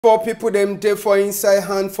For people them dey for inside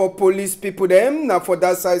hand for police people them now for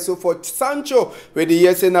that side. So for Sancho where the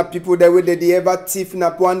yes na people there where they ever thief na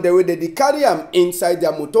one there where they carry am inside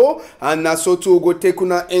their motor, and na so to go take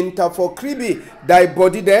una enter for Kribi die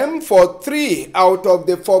body them for 3 out of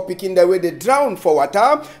the 4 picking the way they drown for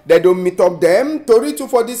water. They don't meet up them. Tori 2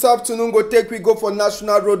 for this afternoon go take we go for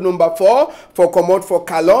National Road number 4 for come out for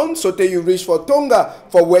Kalon, so till you reach for Tonga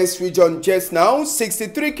for West Region just now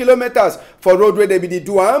 63 kilometers for road where they be the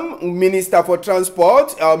do Minister for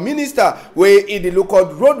Transport, minister where he the look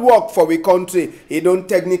at road work for we country. He don't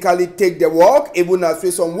technically take the work, even as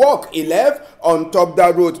we some work he left on top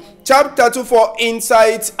that road. Chapter 2 for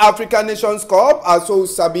Inside African Nations Cup, also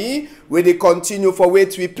Sabi, where they continue for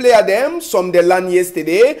which we play them. Some they land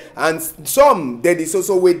yesterday, and some they is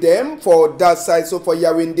also with them for that side. So for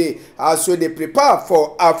Yaoundé, also they prepare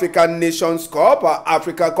for African Nations Cup, or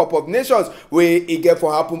Africa Cup of Nations, where it get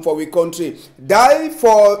for happen for we country. Die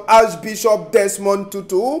for Archbishop Desmond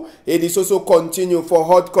Tutu. It is also continue for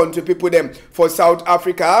hot country people them for South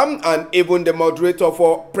Africa, and even the moderator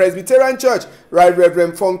for Presbyterian Church, Right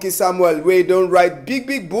Reverend Funky Samuel, where don't write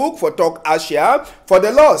big book for talk Asia for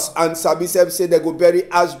the loss, and Sabiseb say they go bury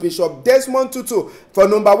Archbishop Desmond Tutu for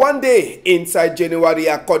number 1 day inside January,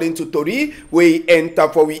 according to Tori, we enter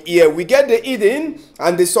for we here. We get the Eden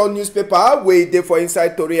and the Sun newspaper where they for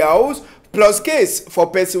inside Tori house. Plus case for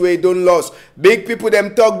person wey don't lost. Big people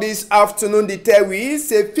them talk this afternoon. The tell we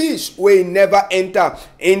say fish wey never enter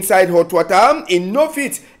inside hot water in no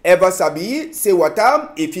fit ever sabi say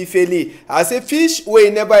water if he fail. As a fish wey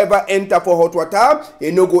never ever enter for hot water,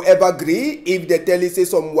 e no go ever gree if they tell you say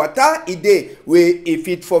some water e dey wey e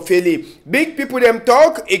fit for fail. Big people them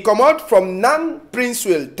talk. E come out from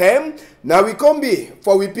non-Princeville term. Now we come be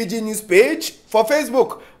for we Pidgin news page for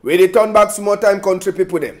Facebook where they turn back small time country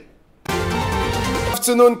people them.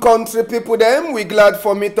 Afternoon country people them, we glad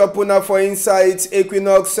for meet up una for inside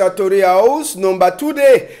Équinoxe Tori house number 2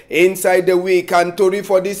 day inside the week, and Tori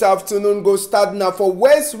for this afternoon go start now for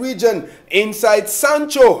West Region inside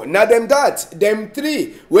Sancho. Now them them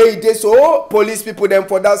 3 where it is so police people them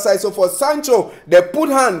for that side. So for Sancho they put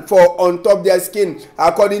hand for on top their skin,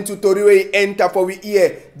 according to Tori where enter for we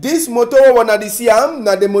ear. This motor one of the siam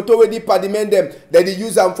na the motor where the padiment them that they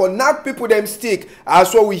use them for knock people them stick.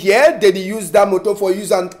 As what we hear they use that motor for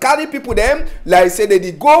use and carry people them like say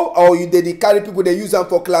they go, or they carry people they use them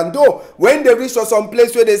for clando. When they reach to some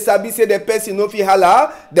place where they sabi say the person no fi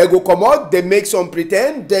holla, they go come out, they make some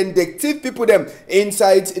pretend, then they thief people them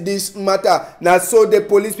inside this matter. Now so the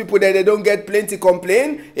police people there they don't get plenty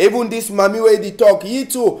complain. Even this mommy where they talk he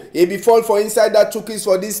too, he be fall for inside that chukis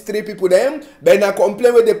for these 3 people them. Then I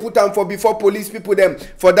complain where they put them for before police people them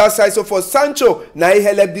for that side. So for Sancho now he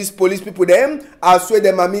help these police people them. I swear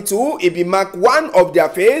the mommy too, he be mark one of their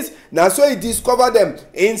face. Now so he discover them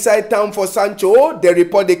inside town for Sancho. They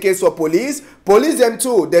report the case for police. Police them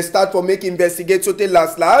too, they start for make investigate. So till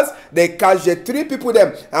last they catch the 3 people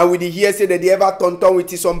them, and with the hear say that they ever turn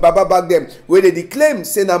with some baba back them where they claim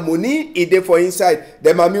say na money e dey for inside.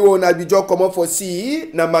 The mommy will not be just come up for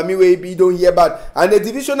CE. Na mommy wey be don't hear bad. And the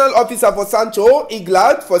divisional officer for Sancho he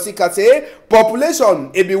glad for Sika say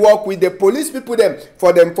population e be work with the police people them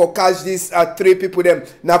for catch these 3 people them.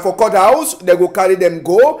 Now for courthouse they go carry them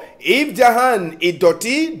go. If their hand is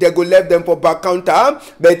dirty, they go left them for back counter.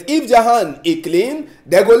 But if their hand is clean,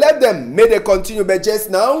 they go let them may they continue. But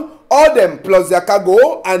just now all them plus their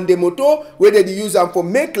cargo and the motor where they use them for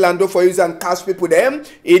make lando for use and cash people them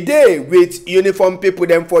a day with uniform people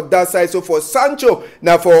them for that side. So for Sancho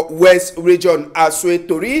now for West Region Aswe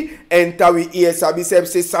Tori enter we here sabi say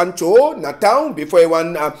Sancho na town before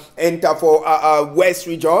one enter for West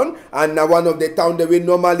Region, and now one of the town they will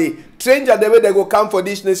normally stranger the way they go come for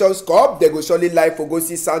this Nations Cup, they go surely live for go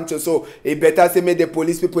see Sancho. So it better say make the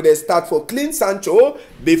police people they start for clean Sancho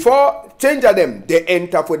before changer them they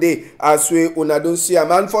enter for day as we una don't see a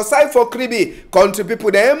man for side for Kribi country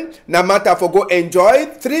people them na matter for go enjoy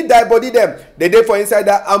 3 die body them they dey for inside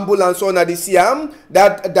that ambulance on the Siam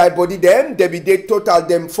that die body them they be dey total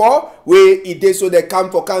them 4 where it dey so they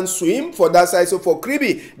come for can swim for that side. So for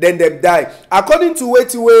Kribi then they die according to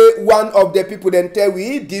way one of the people then tell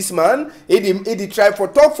we this man he try for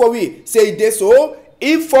talk for we say it dey so.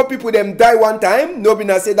 If 4 people them die one time, no be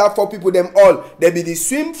na say that 4 people them all they be the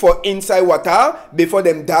swim for inside water before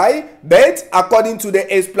them die. But according to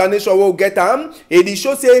the explanation we'll get it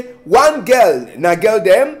show say one girl na girl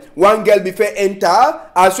them, one girl before enter,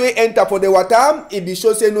 as we enter for the water, it be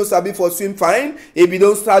show say no sabi for swim fine. If you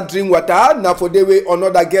don't start drink water, now for the way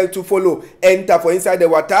another girl to follow enter for inside the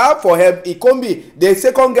water for help. It can be the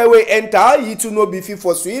second girl will enter, you to know be fit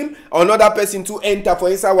for swim, another person to enter for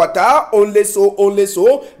inside water, only so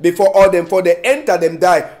so before all them for they enter them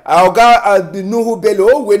die. Oga Nuhu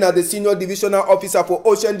Bello, when at the senior divisional officer for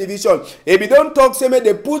Ocean Division, if you don't talk, say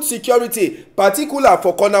they put security particular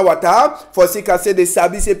for corner water for sika say they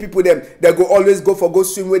sabi say people them they go always go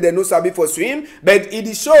swim where they no sabi for swim, but it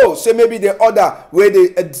is show say maybe the other where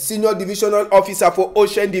the senior divisional officer for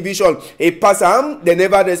Ocean Division a pass am they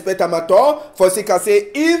never respect am at all for sika say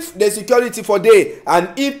if the security for day and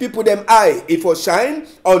if people them eye if for shine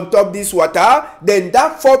on top this water, then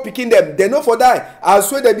that 4 picking them they no for die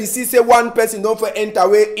as well. They be see say 1 person don't for enter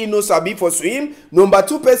where he no sabi for swim, number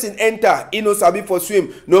 2 person enter he no sabi for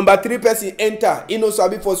swim, number 3 person enter he no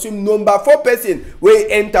sabi for swim, number 4 person where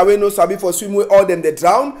enter where no sabi for swim where all them they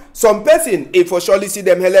drown. Some person if for surely see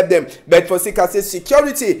them help them, but for sika say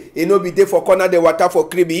security he no be there for corner the water for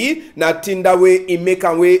kribi na tinda way he make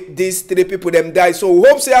and way these 3 people them die. So we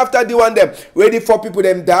hope say after the one them where the 4 people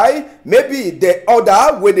them die, maybe the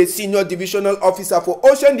other where the senior divisional officer for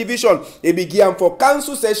Ocean Division they begin for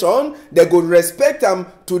council session, they go respect them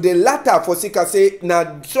to the latter for sika say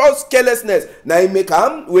na just carelessness na he make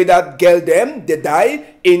am with that girl them they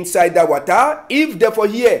die inside the water. If therefore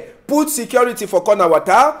here put security for corner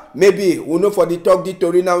water, maybe we know for the talk the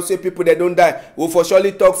story now say people they don't die, we for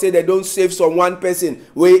surely talk say they don't save some 1 person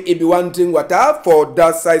where it be one drink water for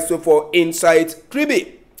that side, so for inside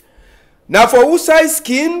kribi. Now for who side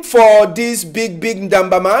skin for this big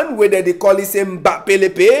ndamba man where they call it say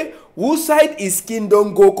Mbapelepe, who side his skin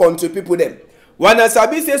don't go country people them. Wanna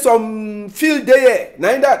sabi say some field there,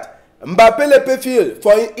 na that Mbapelepe field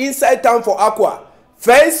for inside town for Aqua.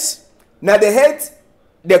 First, na the head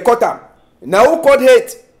they cut am. Now who cut head?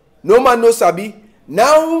 No man no sabi.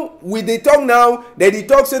 Now with the tongue now, they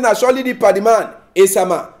talk say na surely the party man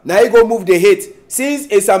Esama. Now he go move the head. Since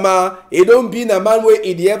Esama, he don't be a man where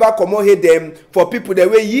he ever come out hate them for people the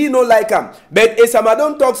way ye no like him. But Esama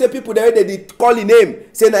don't talk say people the way they call his name.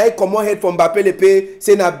 Say na he come out hate from Mbapelepe.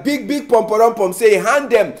 Say na big pomporom say hand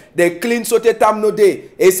them. They clean so te tam no day.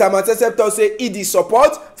 Esama say he the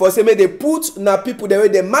support for say me they put na people the way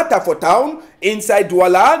they matter for town inside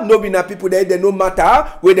Douala. No be na people there they no matter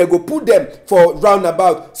where they go put them for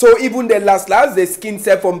roundabout. So even the last the skin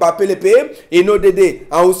set from Mbapelepe, you know the day.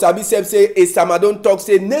 And Usabi say Esama don't talk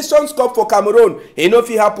say Nations Cup for Cameroon. You know if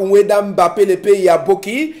it happen with them Mbapelepe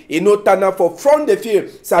Yaboki, you know turn up for front the field.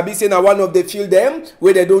 Sabi say na one of the field them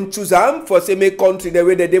where they don't choose them for say make country the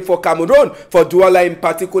way they did for Cameroon, for Douala in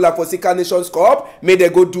particular for Sika Nations Cup, may they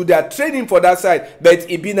go do their training for that side. But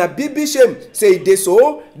it been a big shame say they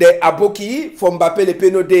so the Aboki from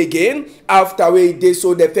Mbapelepe no day again. After we they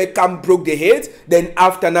so the fake cam broke the head, then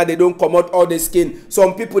after now they don't come out all the skin.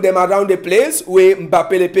 Some people them around the place where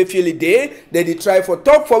Mbapelepe feel it day, they try for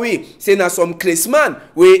talk for we say na some crazy man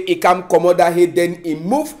where he come out that head, then he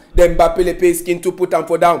move then Mbapelepe skin to put am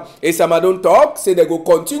for down. Esama don't talk say they go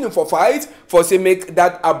continue for fight for say make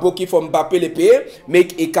that Aboki from Mbapelepe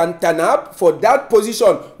make he can turn up for that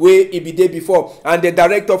position where he be there before. And the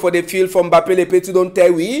director for the field from Mbapelepe to don't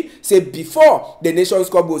tell we say before the Nations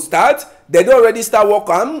Cup will start, they don't already start work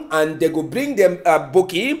on and they go bring them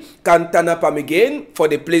Boki can turn up again for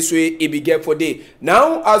the place where he be get for day.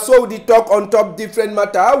 Now as well the talk on top different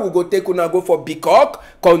matter, we go take una go for Bikok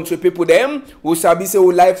country people them who sabi say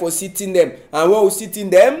we like for sitting them, and when we sitting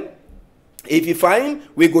them, if you find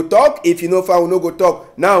we go talk, if you know find we no go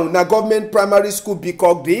talk. Now na government primary school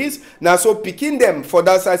Bikok this now so picking them for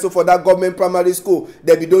that side, so for that government primary school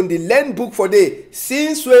they be done the learn book for day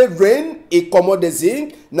since when rain it come out the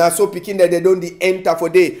zinc. Now so picking that they don't the enter for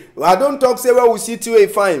day. I don't talk say well we see to a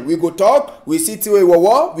fine, we go talk, we see to a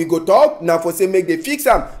war, we go talk. Now for say make they fix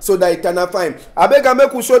them so that it cannot fine. I beg I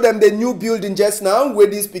make we show them the new building just now where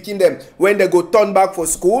this picking them when they go turn back for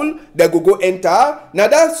school, they go enter. Now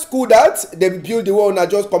that school that they build the wall now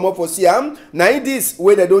just come up for Siam. Now this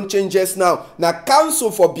where they don't change just now. Now council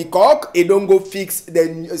for Bikok, it don't go fix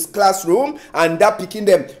the classroom and that picking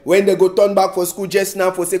them when they go turn back for school just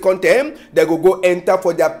now for second term, they go enter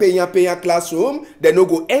for their paying classroom. They no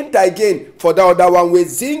go enter again for that other one where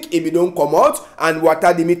zinc if it don't come out and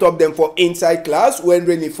water they meet up them for inside class when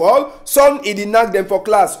rainy fall. Sun it did knock them for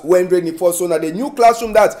class when rainy fall. So now the new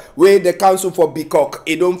classroom that where the council for Bikok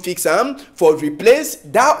it don't fix them for replace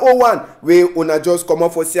that old one where una just come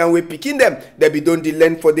up for see and we picking them. They be done the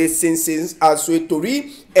learn for this since as we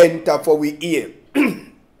to enter for we ear.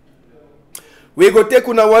 We go take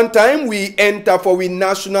una one time, we enter for we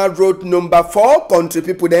national road number 4, country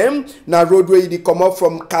people them. Now road where you come up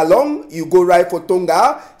from Kalong, you go right for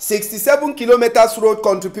Tonga, 67 kilometers road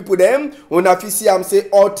country people them. Una fisi am say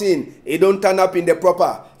all thing, it don't turn up in the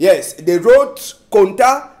proper. Yes, the road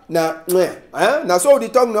konta na so the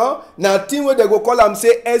tongue no, na thing where they go call am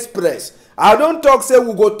say express. I don't talk say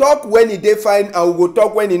we go talk when e dey fine and we go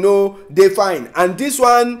talk when e no dey fine, and this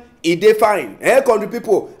one e dey fine, country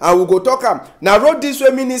people, and we go talk am. Na road this way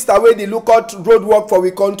minister wey dey look out road work for we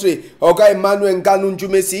country, oga Emmanuel Nganu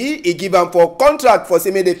Njumesi, e give am for contract for say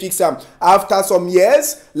make dey fix am. After some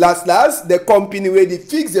years, last the company wey dey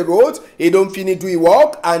fix the road, e don finish do e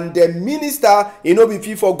work, and the minister e no be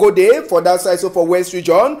fit for go there for that side, so for west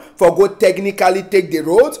region for go technically take the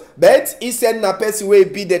road, but he send na person wey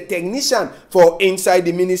be the technician for inside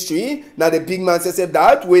the ministry. Na the big man say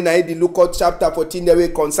that when I dey look out chapter 14 the way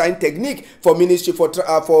concern technique for ministry for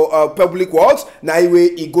public works, na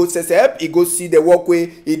way he go sesep, he go see the work way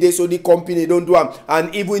he dey, so the company don't do am.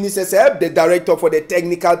 And even he sesep, the director for the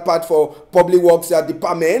technical part for public works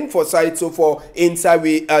department for site, so for inside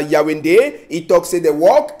we Yawende, he talk say the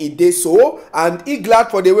work he dey so, and he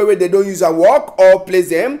glad for the way they don't use a work or place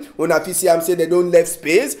them. When I see am say they don't left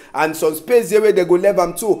space, and some space there where they go leave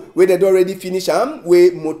am too, where they don't already finish am,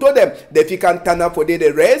 we motor them they fit can turn up for the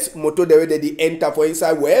rest, motor the way they enter for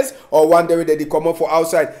inside west, or one day they come up for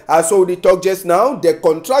outside. As so we talk just now, the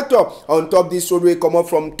contractor on top this road will come up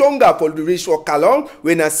from Tonga for the reach for Kalong,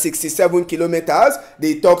 when na 67 kilometers.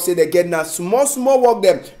 They talk say they get na small work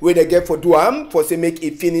them where they get for Duam for say make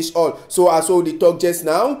it finish all. So as so we talk just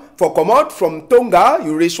now, for come out from Tonga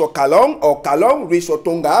you reach for Kalong, or Kalong reach for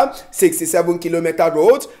Tonga, 67 kilometer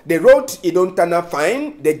road. The road it don't turn up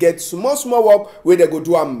fine, they get small work where they go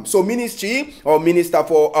do am. So ministry or minister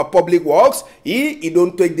for public works, he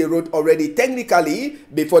don't take the road already technically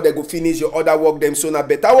before they go finish your other work them. So na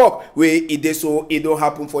better work where it dey, so it don't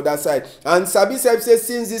happen for that side. And Sabi said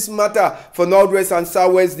since this matter for northwest and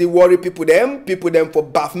southwest, the worry people them for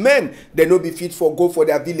Bafmen, they no be fit for go for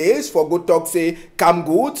their village for go talk say come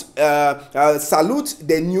good, salute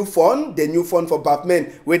the new fund for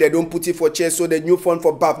Bafmen where they don't put it for chair. So the new fund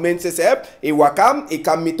for Bafmen says he wakam, he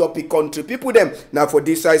can meet up the country people them. Now for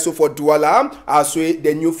this side, so for Douala, as well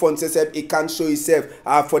the new fund says he can't show himself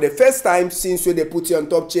for the first time since they put it on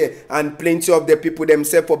top chair, and plenty of the people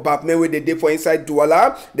themselves for Bafmen where they did for inside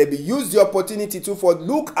Douala, they be use the opportunity to for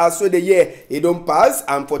look as well the year it don't pass,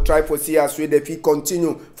 and for try for see as well they fit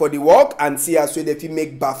continue for the work, and see as well they fit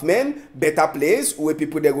make Bafmen better place where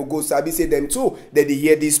people they go Sabi say them too that they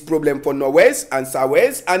hear this problem for northwest and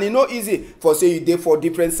southwest, and it no easy for say you dey for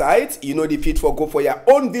different sides, you know the fit for go for your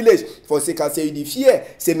own village for say can say you the fear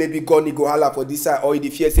say maybe gone go holla for this side, or you the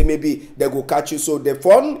fear say maybe they go catch you. So the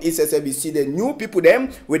fun is we see the new people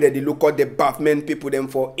them where they look at the Bafmen people them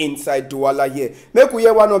for inside Douala here. Make we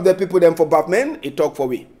hear one of the people them for Bafmen, he talk for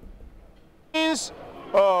we. Since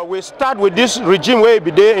we start with this regime where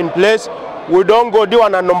be there in place, we don't go do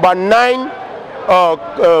on a number 9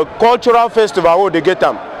 cultural festival where they get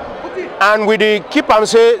them. And we keep and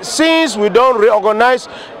say, since we don't reorganize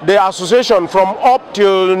the association from up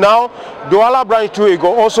till now, Douala branch 2 will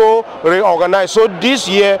also reorganize. So this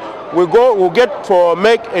year we'll get for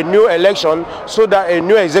make a new election so that a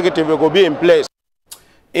new executive will be in place.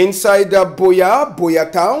 Inside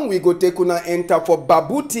Boya town, we go take una enter for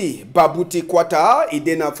Babuti quarter,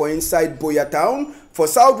 idena for inside Boya town. For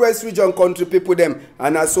southwest region country people them,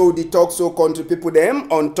 and also the talk so country people them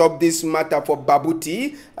on top this matter for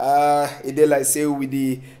Babuti. It like say with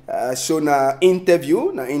the show na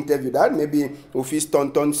interview that maybe if you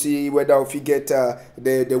turn see whether if you get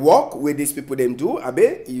the work where these people them do.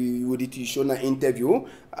 Abe you would show na interview.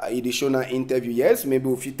 It show na interview, yes. Maybe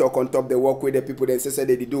if you talk on top the work where the people them say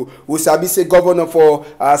they do. We sabi say governor for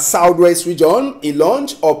southwest region, he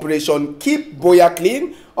launch Operation Keep Boya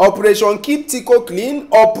Clean, Operation Keep Tiko Clean,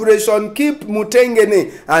 Operation Keep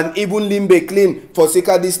Mutengene, and even Limbe Clean for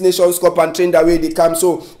Sika this nation's cup and train that way they come.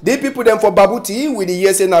 So the people them for Babuti with the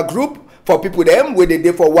YesNA group for people them where they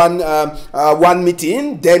dey for one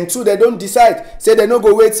meeting, them too they don't decide. Say they no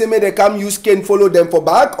go wait, say may they come use cane follow them for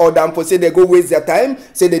back, or them for say they go waste their time.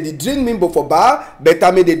 Say they did drink mimbo for bar,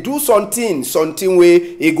 better may they do something where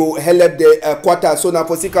it go help the quarter. So now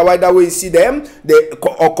for Sika why that way you see them, they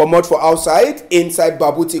come out for outside, inside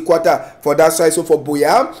Babuti quarter for that side. So for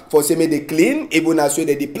Boya, for say may they clean, even as way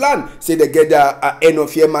they plan, say they get the end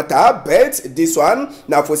of year matter, but this one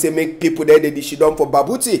now for say make people there they she done for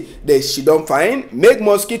Babuti, they she don't find make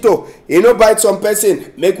mosquito bite some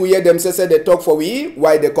person, make we hear them say they talk for we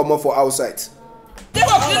why they come up for outside. They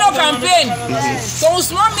go clean up campaign. So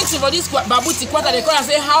small meeting for this Babuti quarter, they call and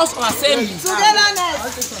say house or assembly.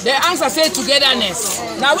 Togetherness. The answer say togetherness.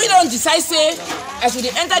 Now we don't decide say as we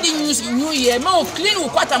enter the new year, more clean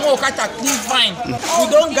quarter, clean fine.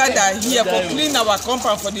 We don't gather here for clean our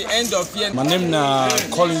compound for the end of year. My name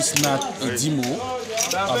is Collins Nat Edimo.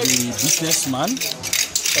 I'm a businessman.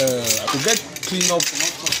 To get clean up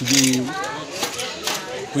the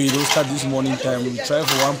we don't start this morning time. We try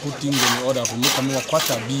for one put things in order for make a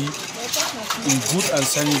quarter be in good and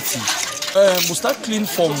sanity. We start clean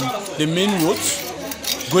from the main roads,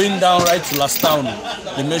 going down right to last town,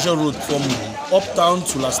 the major road from uptown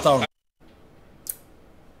to last town.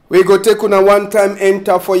 We go take on a one-time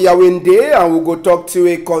enter for Yawende and we go talk to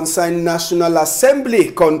a concerned National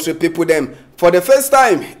Assembly country people them. For the first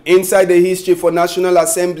time inside the history for National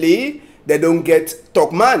Assembly, they don't get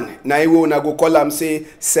talk man. Now you wanna go call them say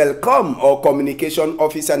Selcom or communication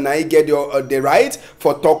officer. Now you get your the right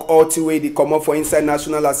for talk all the way they come up for inside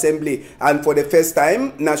National Assembly. And for the first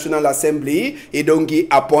time, National Assembly it don't give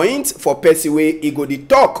a point for person way it go the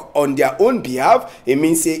talk on their own behalf. It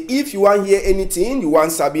means say if you want hear anything, you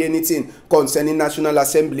want sabi anything concerning National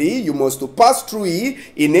Assembly, you must to pass through it.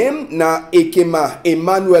 In name na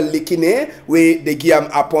Emmanuel Likine where they give him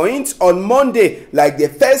a point on Monday like the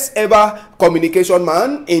first ever communication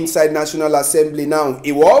man inside National Assembly. Now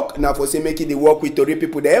he work now for say making the work with Tory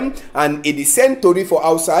people them and it is sent Tory for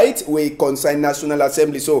outside where concern National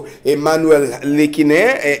Assembly. So Emmanuel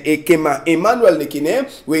Likine Emmanuel Likine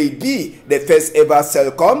will be the first ever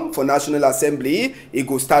Selcom for National Assembly. He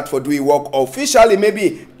go start for doing work officially.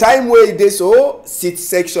 Maybe time where they so sit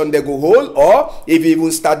section they go hold, or if you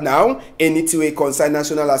even start now anything way concern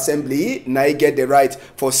National Assembly now you get the right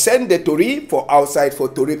for send the Tory for outside for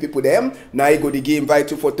Tory people them. Now you go to give invite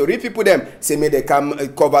to for Tory people them say may they come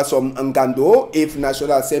cover some ngando if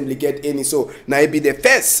National Assembly get any. So now it be the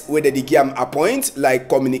first where they give appoint like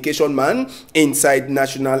communication man inside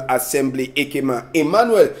National Assembly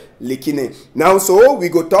Emmanuel Likine. Now so we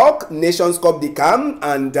go talk Nations Cup the come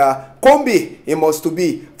and Kombi it must to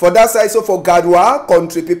be for that side. So for Gadwa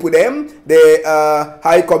country people them the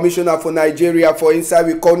High Commissioner for Nigeria for inside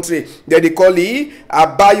the country they call it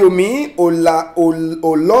Abayomi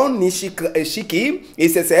Olonishiki. He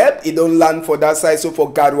says he don't land for that side. So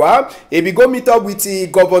for Gadwa he be go meet up with the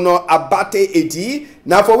Governor Abate Edi.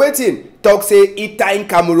 Now for waiting talk say it time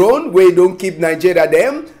Cameroon where don't keep Nigeria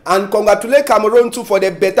them and congratulate Cameroon too for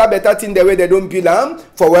the better thing the way they don't belong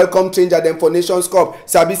for welcome change at them for Nations Cup.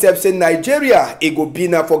 Sabi say Nigeria it go be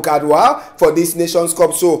now for Gadwa for this Nations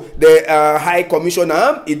Cup. So the High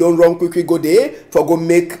Commissioner he don't run quickly go there for go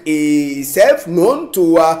make himself known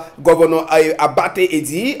to Governor Abate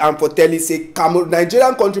Edi and for tell it say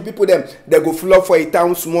Nigerian country people them they go flow for a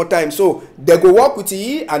town small time. So they go work with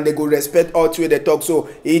he and they go respect all the way they talk. So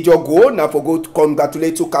he just go now for go to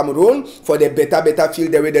congratulate to Cameroon for the better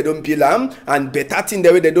feel the way they don't belong and better thing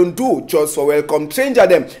the way they don't do just for welcome change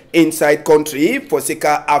them inside country for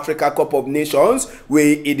Sika Africa Cup of Nations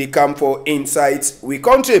where it come for inside we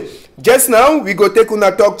country. Just now we go take on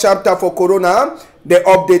a talk chapter for Corona. The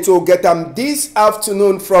update will get them this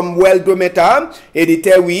afternoon from Weldometer. It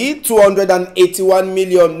tell we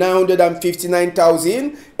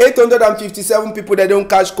 281,959,857 people that don't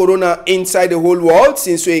catch Corona inside the whole world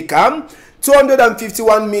since we come.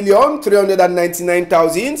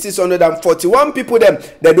 251,399,641 people them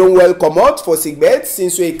they don't well come out for sick bed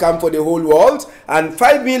since we come for the whole world, and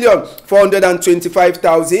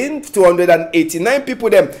 5,425,289 people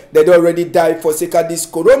them they already died for sick of this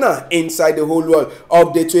Corona inside the whole world.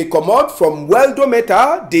 Update will come out from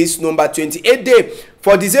Weldometer this number 28 day.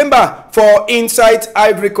 For December, for inside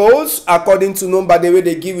Ivory Coast, according to number the way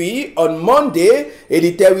they give we on Monday,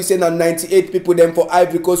 it tell we say 98 people them for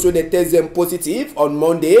Ivory Coast where they test them positive on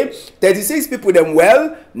Monday. 36 people them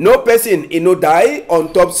well, no person in no die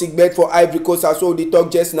on top sick bed for Ivory Coast as well. They talk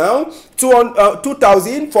just now.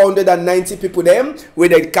 2,490 people them where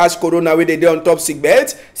they catch Corona where they dey on top sick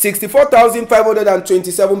bed.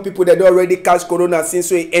 64,527 people that already catch Corona since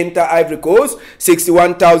we enter Ivory Coast.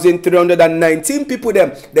 61,319 people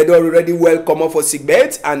them that already well come up for sick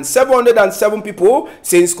beds, and 707 people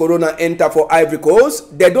since Corona enter for Ivory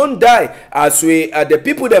Coast they don't die as we the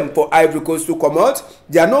people them for Ivory Coast to come out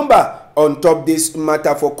their number on top this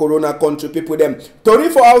matter for Corona country people them. Tory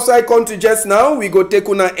for outside country just now we go take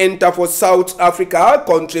una enter for South Africa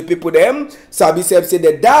country people them. Sabi say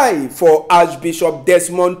they die for Archbishop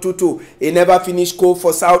Desmond Tutu. He never finished call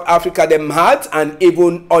for South Africa them heart and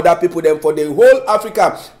even other people them for the whole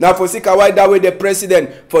Africa. Now for Sika why that way the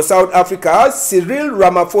president for South Africa Cyril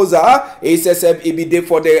Ramaphosa he says he be there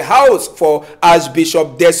for the house for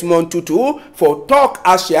Archbishop Desmond Tutu for talk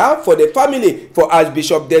Asia for the family for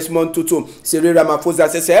Archbishop Desmond Tutu Tutu. Cyril Ramaphosa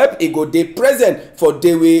says he go dey present for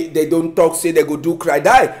day wey they don't talk say they go do cry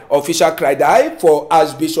die, official cry die for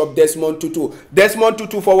Archbishop Desmond Tutu. Desmond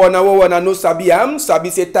Tutu for one no sabi am, sabi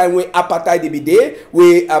say time wey apartheid dey be dey,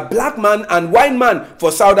 wey a black man and white man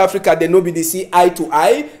for South Africa they no be the see eye to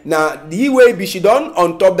eye. Now the way be she done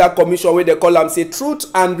on top that commission where they call am say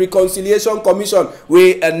Truth and Reconciliation Commission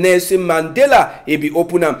where Nelson Mandela he be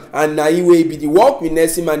open am, and na he way be the work with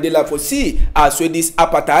Nelson Mandela for see as well this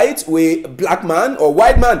apartheid where black man or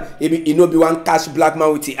white man he no be one catch black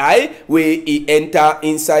man with the eye where he enter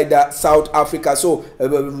inside South Africa. So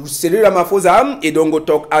Cyril Ramaphosa he don't go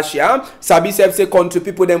talk Asia. Sabi say country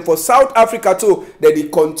people them for South Africa too that they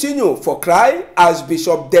continue for cry as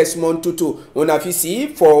Bishop Desmond Tutu. Una fi see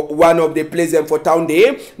for one of the place them for town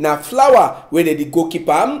day na flower where they go keep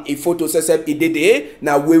am a photo sesep e dey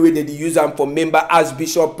na where they use am for member as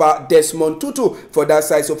Bishop Desmond Tutu for that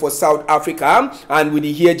side. So for South Africa, and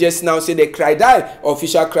we hear just now say the cry die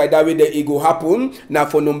official cry die where the go happen now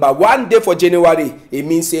for number 1 day for January. It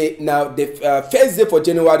means say now the first day for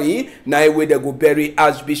January now where they go bury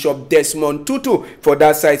Archbishop Desmond Tutu for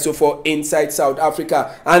that side. So for inside South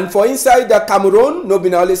Africa, and for inside the Cameroon, no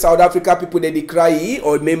be only South Africa people they cry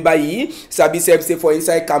or member sabi say for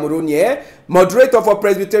inside Cameroon here. Moderator for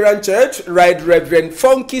Presbyterian Church, Right Reverend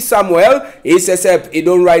Funky Samuel, he says he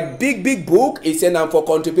don't write big book. He send them for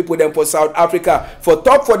country people them for South Africa. For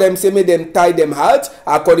talk for them, say make them tie them heart.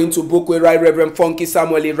 According to book where Right Reverend Funky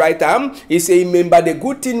Samuel he write he say he remember the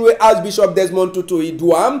good thing where Archbishop Desmond Tutu he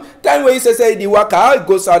do time where he says he work out,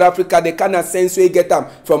 go South Africa, the kind of sense we get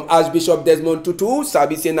from Archbishop Desmond Tutu.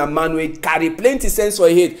 Sabi say na man we carry plenty sense for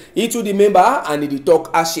it. He to the member and he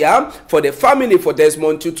talk Asia for the family for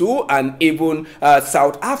Desmond Tutu and even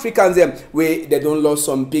South Africans where they don't lost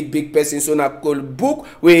some big persons. So na book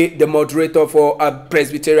where the moderator for a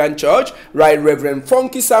Presbyterian Church, Right Reverend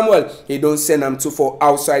Funky Samuel, he don't send them to for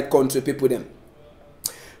outside country people them.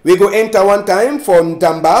 We go enter one time for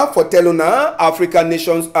Ndamba for Teluna Africa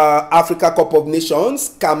Nations Africa Cup of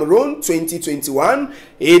Nations Cameroon 2021.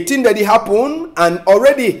 18 that it happened, and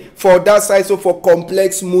already for that side. So for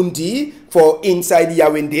Complex Mundi for inside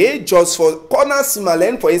Yaoundé, just for corner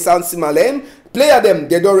Simalen for inside Simalen. Player them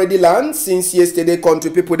they already land since yesterday country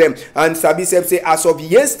people them, and Sabi say as of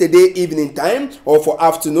yesterday evening time or for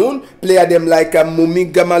afternoon player them like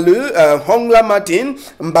Mumi Gamalu, Hongla Martin,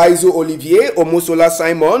 Mbaizo Olivier, Omosola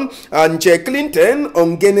Simon, and Jay Clinton,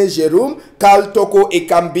 Ongene Jerome, Carl Toko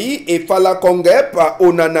Ekambi, Efala Kongep,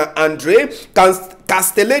 Onana Andre,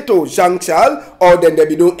 Castelletto Jean-Charles, or then they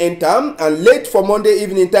be don't enter, and late for Monday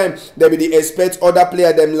evening time they be the expect other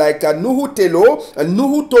player them like Nuhu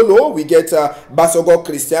Tolo, we get Basogo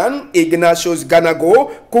Christian, Ignatius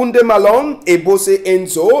Ganago, Kunde Malone, Ebose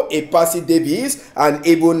Enzo, Epasi Davis, and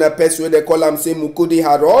even person they call them say Mukudi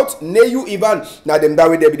Harot, Neyu Ivan. Now them that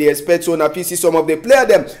way they be the expect. So now see some of the player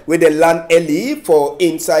them with the land early for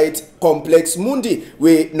inside Complex Mundi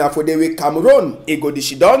we na for the way Cameroon e go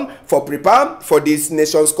shidon for prepare for this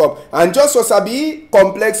Nations Cup. And just so sabi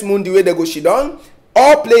Complex Mundi where they go shidon,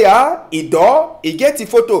 all player he get the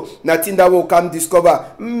photo nothing that will come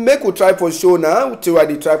discover. Make we try for show now till I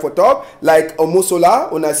try for talk like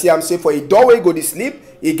Omosola una see am say for a doorway go to sleep.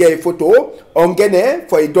 He get a photo. Ongene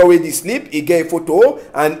for a doorway the sleep, he get a photo,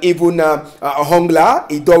 and even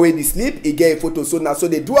Hongla, a doorway the sleep, he get a photo. So now so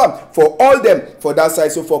they do them for all them for that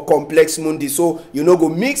side. So for Complex Mundi, so you know go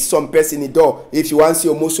mix some person in the door. If you want see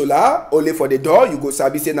Omosola only for the door, you go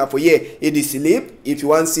sabi say na for here it is sleep. If you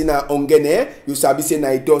want see na Ongene, you sabi say na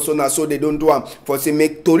a door. So now so they don't do them for say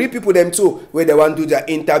make Tory people them too where they want to do their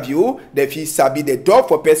interview. They feel sabi the door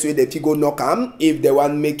for person they feel go knock them if they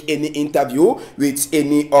want make any interview with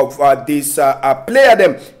any of these player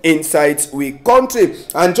them inside we country.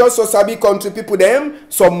 And just so sabi country people them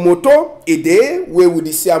some moto a day where we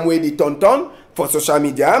the same way the ton for social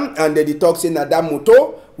media, and they talk say na that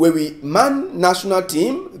moto where we man national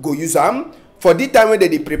team go use them for the time when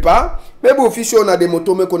they prepare. Maybe official na the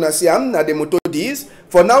moto me kona see am na the moto this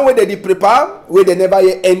for now when they prepare where they never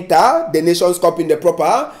enter the Nations Cup in the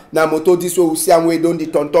proper na moto this way we see am way don the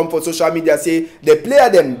ton for social media say the player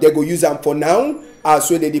them they go use them for now.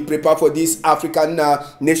 So they prepare for this African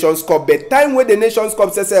Nations Cup. But time when the Nations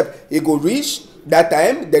Cup says it go reach that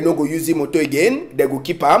time, they no go use the motor again. They go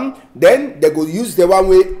keep them. Then they go use the one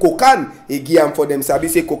way Kokan again for them. Sabi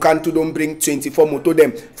say Kokan to don't bring 24 motor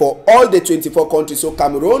them for all the 24 countries. So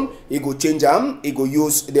Cameroon, he go change them. He go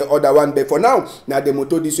use the other one. But for now the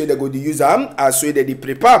motor this way they go to use them as way they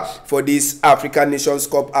prepare for this African Nations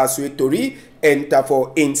Cup as way Tori enter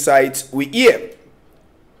for inside we here.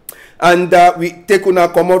 And we take una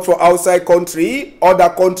come out for outside country, other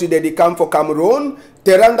country that they come for Cameroon.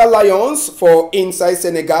 Teranga Lions for inside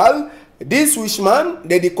Senegal. This wishman,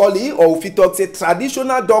 they call it, or if he talk say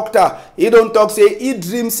traditional doctor, he don't talk say he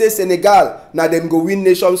dream say Senegal. Now them go win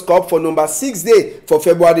Nations Cup for number 6 day for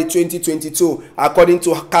February 2022. According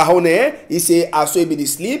to Kahone, he say as so be the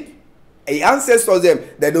sleep. He ancestors them,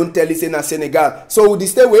 they don't tell us in Senegal. So we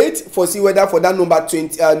stay wait for see whether for that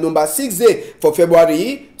number 6 day for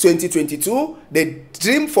February 2022, the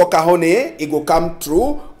dream for Kahone, it go come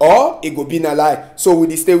true or it go be a lie. So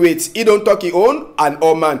we stay wait. He don't talk his own and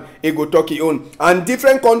all man, he go talk his own. And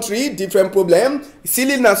different country, different problem.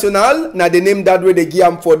 Silly National, now the name that way they give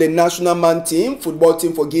him for the national man team, football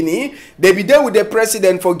team for Guinea. They be there with the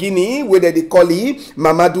president for Guinea, where they call him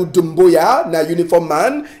Mamadou Doumbouya, na uniform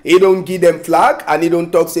man. He don't give them flag and he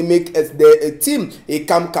don't talk say make the team. He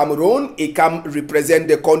come Cameroon, he come represent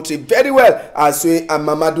the country very well. As we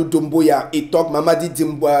Mamadou Doumbouya, he talk Mamadou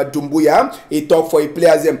Doumbouya, he talk for a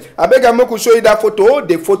players them. I beg I could show you that photo,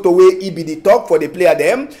 the photo where he be the talk for the player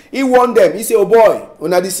them. He won them. He say, oh boy,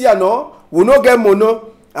 una this year no, we no get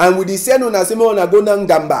mono, and with the send una say una go na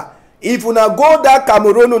Ngamba. If una go that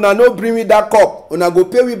Cameroon, una no bring me that cup, una go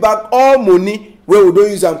pay we back all money where we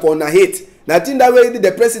don't use them for una hate. Nothing that way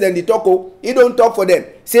the president the talk, he don't talk for them.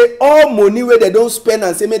 Say all money where they don't spend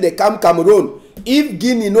and say me they come Cameroon. If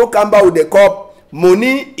Guinea no come back with the cup,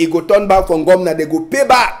 money he go turn back from government, they go pay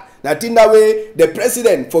back. Nothing that way the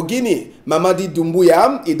president for Guinea, Mamadou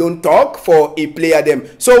Doumbouya, he don't talk for a player them.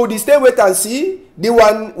 So we stay wait and see. The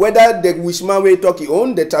one whether the wishman way talk he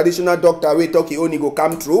own, the traditional doctor way talk he own, he go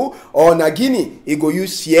come through, or na Guinea he go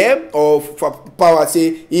use fear or for power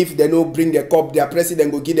say if they no bring the cup, their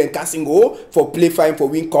president go give them casting go for play fine for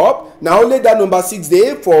win cup. Now only that number 6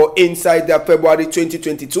 day for inside the February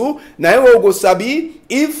 2022. Now we go sabi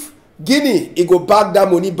if Guinea, he go back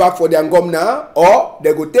that money back for the Angomna, or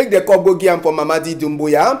they go take the cup go give him for Mamadou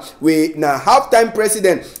Doumbouya. We now half-time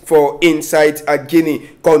president for inside a Guinea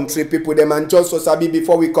country people them. And just so sabi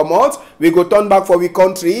before we come out, we go turn back for we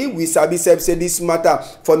country. We sabi say this matter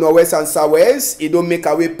for Northwest and Southwest. It don't make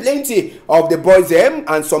away plenty of the boys them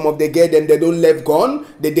and some of the girls them they don't left gone.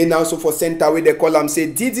 They then also for center where they call them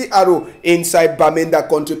say Didi Arrow inside Bamenda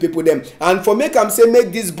country people them. And for make them say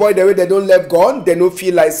make this boy the way they don't left gone, they no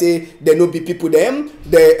feel like say they no be people them.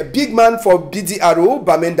 The big man for BDRO,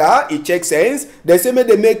 Bamenda, he check sense. They say make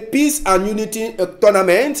they make peace and unity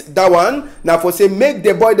tournament. That one. Now for say make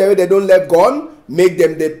the boy the way they don't left gone. Make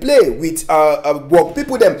them they play with work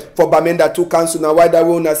people them for Bamenda 2 council. Now why that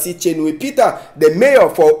we wanna see chain with Peter, the mayor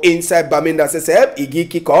for inside Bamenda SSF, he give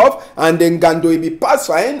kick off and then Gando he be pass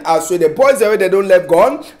fine. As so the boys the way they don't left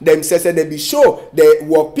gone, them say they be show the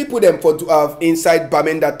work people them for inside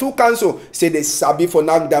Bamenda 2 council. Say they sabi for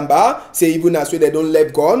Ndamba. Say even as so they don't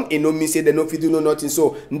left gone, it no mean say they no fit do no nothing.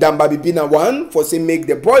 So Ndamba be been a one for say make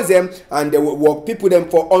the boys them and the work people them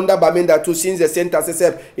for under Bamenda 2 since the center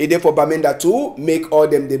SSF is there for Bamenda 2. Make all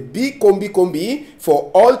them the big combi for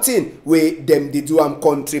all thing where them they do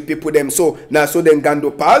country people them. So now so then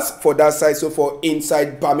Gando pass for that side. So for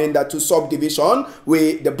inside Bamenda 2 subdivision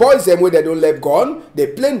where the boys them where they don't left gone, they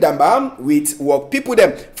play Ndamba with work people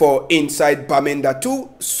them for inside Bamenda 2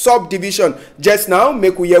 subdivision. Just now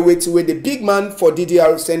make we hear wait where the big man for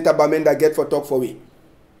DDR Center Bamenda get for talk for we.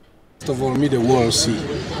 First of all, me the world see.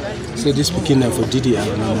 So this beginning for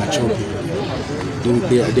DDR now mature people.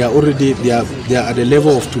 They are already they are at the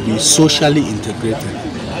level of to be socially integrated.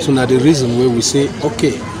 So now the reason where we say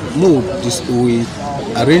okay, no, this we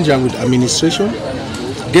arrange them with administration,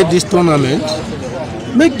 get this tournament,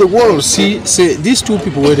 make the world see say these two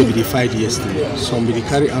people where they be fight yesterday. Somebody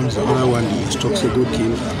carry arms, the other one the instructor go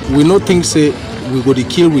kill. We not think say we go to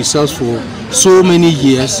kill ourselves for so many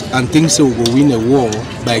years and think say we go win a war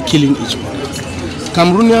by killing each other.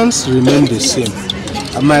 Cameroonians remain the same.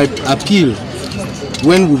 My appeal.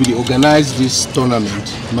 When we will organize this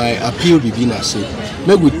tournament, my appeal will be now say,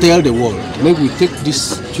 make we tell the world, make we take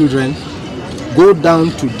these children, go down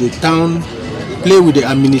to the town, play with the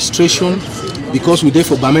administration, because we're there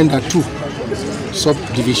for Bamenda 2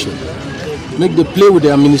 subdivision. Make them play with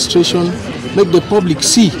the administration, make the public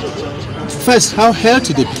see, first, how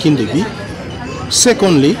healthy the Pidgin they be,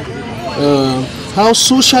 secondly, how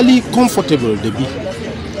socially comfortable they be.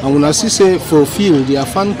 And when I see say for field, their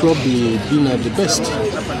fan club they been at the best,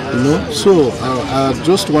 you know. So I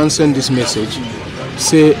just want to send this message.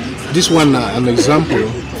 Say this one an example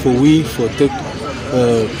for we for take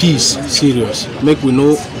peace serious. Make we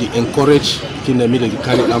know the encourage in the middle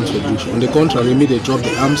carry arms for bush. On the contrary, make they drop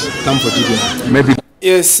the arms, come for DDR. Maybe.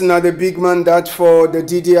 Yes, now the big man that for the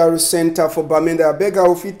DDR Center for Bamenda. I beg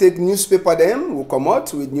if you take newspaper them, will come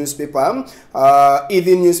out with newspaper.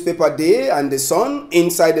 Even newspaper day and the Sun.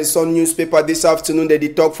 Inside the Sun newspaper this afternoon, they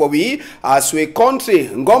talk for we as we country.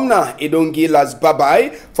 Ngomna, it don't give us bye-bye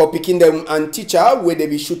for picking them and teacher where they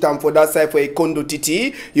be shoot them for that side for a condo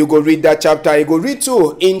TT. You go read that chapter. You go read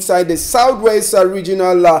too. Inside the Southwest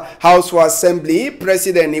Regional House for Assembly,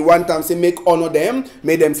 President, he want them to make honor them,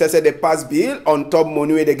 made them say the pass bill on top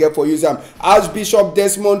money where they get for use them. Archbishop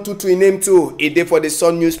Desmond Tutu in name too. A day for the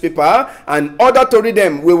Sun newspaper and other to read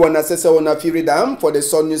them. We want to say on a few read them for the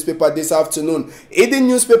Sun newspaper this afternoon. Eden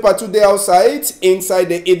newspaper today outside. Inside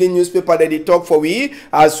the Eden newspaper that they talk for we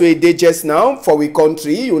as we did just now for we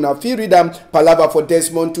country. You know few read them. Palava for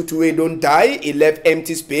Desmond Tutu we don't die. He left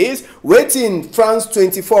empty space. Waiting France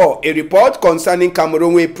 24. A report concerning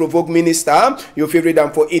Cameroon we provoke minister. You feel read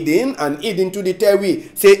them for Eden and Eden to the tell we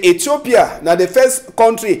say Ethiopia now the first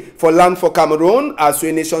country for land for Cameroon as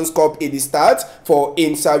we Nations Cup it start for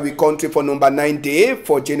inside we country for number 9 day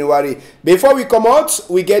for January. Before we come out,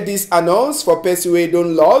 we get this announced for person we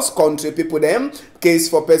don't lose country people them. Case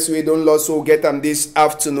for person we don't lose, so get them this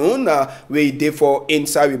afternoon. We day for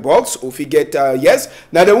inside we box. If we get yes.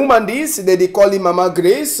 Now the woman this they call him Mama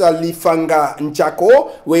Grace Lifanga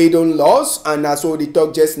Njako we don't lose and so they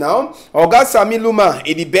talk just now. Oga Sami Luma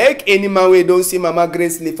it beg any man we don't see Mama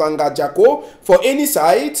Grace Lifanga Njako for any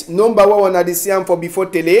site. Number one at the CM for before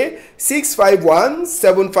tele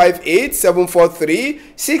 651-758-743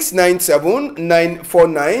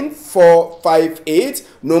 697-949-458.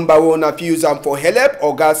 Number one if you use them for help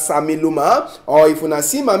Oga Sami Luma or if you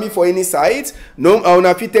see mommy for any site no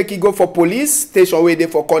if you take it go for police station where they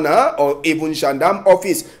for corner or even gendarme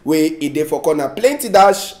office where it they for corner plenty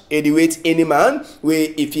dash wait any man where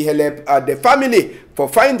if you help the family for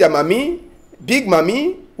find their mommy big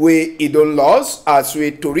mommy where it don't lose as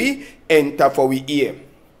we Tori enter for we ear.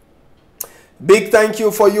 Big thank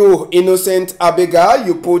you for you, Innocent Abega.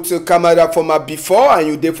 You put camera for my before and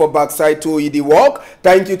you did for backside to the work.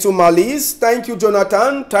 Thank you to Malise. Thank you,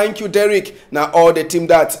 Jonathan. Thank you, Derek. Now all the team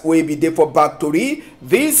that will be there for back to read.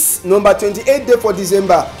 This number 28 day for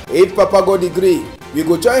December. 8 Papa God degree. We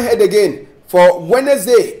go join head again for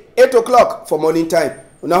Wednesday, 8 o'clock for morning time.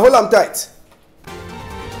 Now hold on tight.